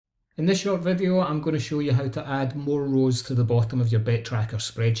In this short video, I'm going to show you how to add more rows to the bottom of your bet tracker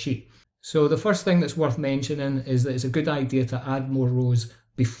spreadsheet. So the first thing that's worth mentioning is that it's a good idea to add more rows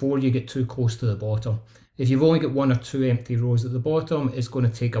before you get too close to the bottom. If you've only got 1 or 2 empty rows at the bottom, it's going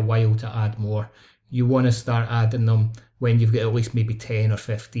to take a while to add more. You want to start adding them when you've got at least maybe 10 or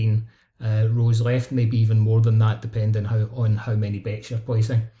 15 rows left, maybe even more than that, depending on how many bets you're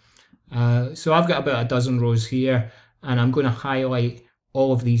placing. So I've got about a dozen rows here, and I'm going to highlight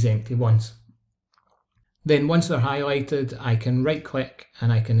all of these empty ones. Then once they're highlighted, I can right click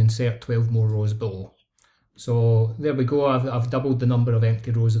and I can insert 12 more rows below. So there we go, I've doubled the number of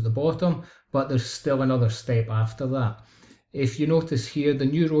empty rows at the bottom, but there's still another step after that. If you notice here, the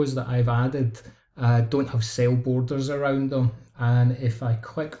new rows that I've added don't have cell borders around them, and if I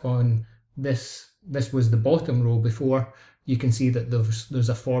click on this was the bottom row before, you can see that there's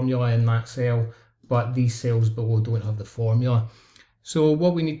a formula in that cell, but these cells below don't have the formula. So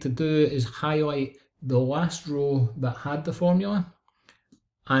what we need to do is highlight the last row that had the formula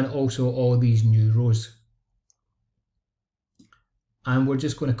and also all these new rows. And we're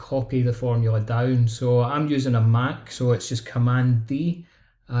just going to copy the formula down. So I'm using a Mac, so it's just Command D.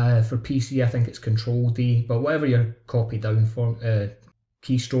 For PC, I think it's Control D, but whatever your copy down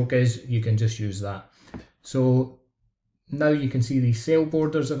keystroke is, you can just use that. So now you can see these cell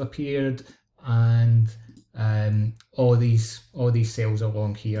borders have appeared, and all these cells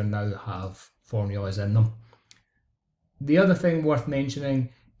along here now have formulas in them. The other thing worth mentioning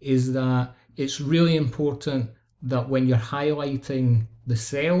is that it's really important that when you're highlighting the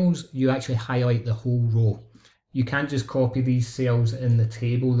cells, you actually highlight the whole row. You can't just copy these cells in the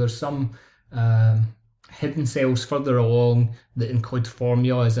table. There's some hidden cells further along that include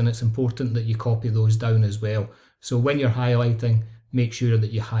formulas, and it's important that you copy those down as well. So when you're highlighting, make sure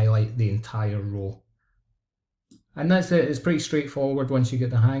that you highlight the entire row. And that's it. It's pretty straightforward once you get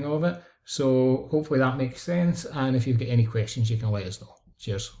the hang of it. So hopefully that makes sense, and if you've got any questions, you can let us know.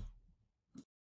 Cheers.